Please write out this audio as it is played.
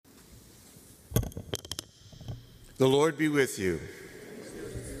The Lord be with you.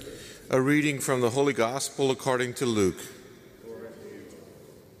 A reading from the Holy Gospel according to Luke.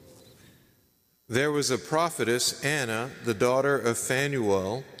 There was a prophetess, Anna, the daughter of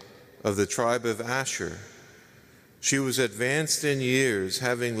Phanuel, of the tribe of Asher. She was advanced in years,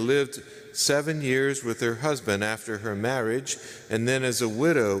 having lived 7 years with her husband after her marriage, and then as a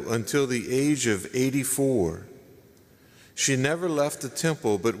widow until the age of 84. She never left the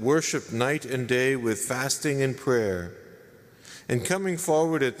temple, but worshiped night and day with fasting and prayer. And coming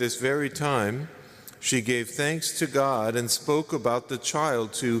forward at this very time, she gave thanks to God and spoke about the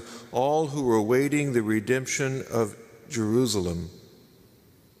child to all who were awaiting the redemption of Jerusalem.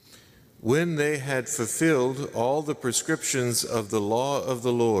 When they had fulfilled all the prescriptions of the law of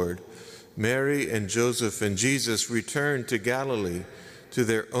the Lord, Mary and Joseph and Jesus returned to Galilee, to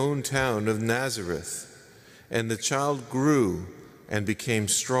their own town of Nazareth. And the child grew and became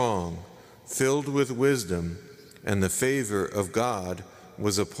strong, filled with wisdom, and the favor of God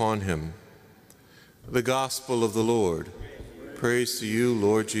was upon him. The Gospel of the Lord. Praise to you,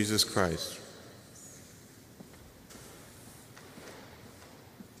 Lord Jesus Christ.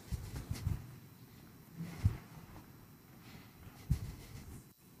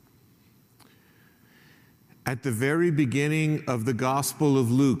 At the very beginning of the Gospel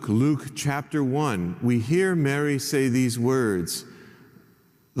of Luke, Luke chapter 1, we hear Mary say these words,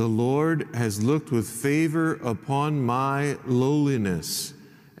 "The Lord has looked with favor upon my lowliness,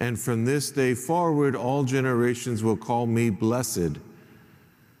 and from this day forward all generations will call me blessed."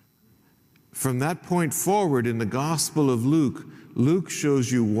 From that point forward in the Gospel of Luke, Luke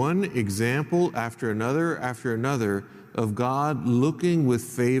shows you one example after another of God looking with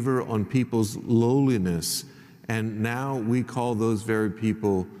favor on people's lowliness. And now we call those very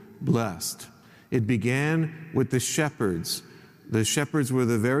people blessed. It began with the shepherds. The shepherds were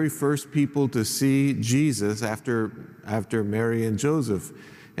the very first people to see Jesus after Mary and Joseph.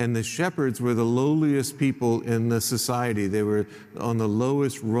 And the shepherds were the lowliest people in the society. They were on the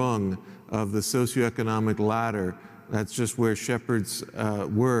lowest rung of the socioeconomic ladder. That's just where shepherds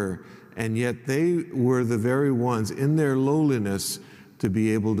were. And yet they were the very ones in their lowliness to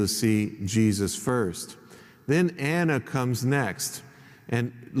be able to see Jesus first. Then Anna comes next.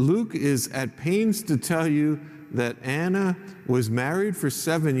 And Luke is at pains to tell you that Anna was married for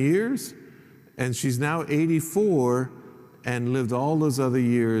 7 years, and she's now 84 and lived all those other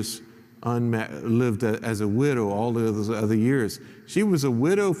years, lived as a widow all those other years. She was a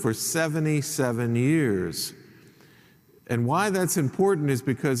widow for 77 years. And why that's important is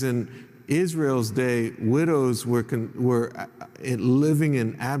because in Israel's day, widows were living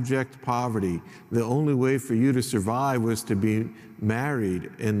in abject poverty. The only way for you to survive was to be married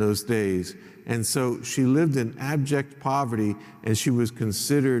in those days. And so she lived in abject poverty, and she was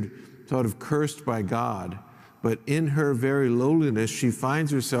considered sort of cursed by God. But in her very lowliness, she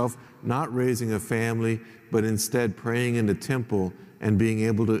finds herself not raising a family, but instead praying in the temple and being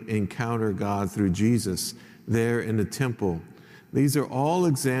able to encounter God through Jesus there in the temple. These are all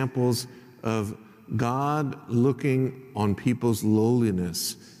examples of God looking on people's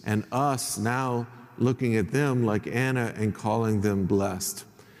lowliness and us now looking at them like Anna and calling them blessed.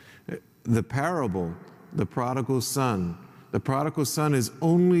 The parable, the prodigal son. The prodigal son is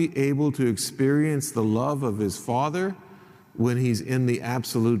only able to experience the love of his father when he's in the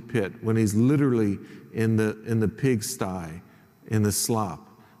absolute pit, when he's literally in the pigsty, in the slop.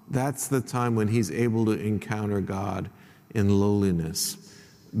 That's the time when he's able to encounter God in lowliness.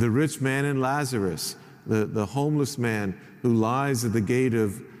 The rich man and Lazarus, the homeless man who lies at the gate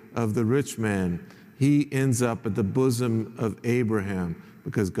of the rich man, he ends up at the bosom of Abraham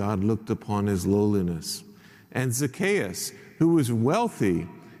because God looked upon his lowliness. And Zacchaeus, who was wealthy,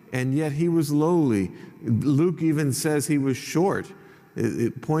 and yet he was lowly. Luke even says he was short.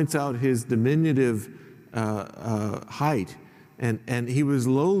 It points out his diminutive height. And he was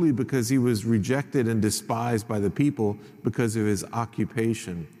lowly because he was rejected and despised by the people because of his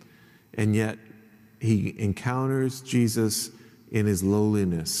occupation. And yet he encounters Jesus in his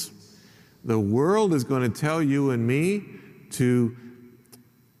lowliness. The world is going to tell you and me to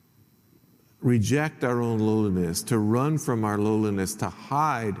reject our own lowliness, to run from our lowliness, to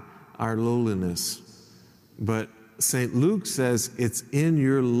hide our lowliness. But St. Luke says it's in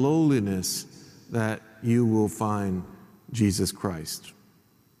your lowliness that you will find Jesus Christ.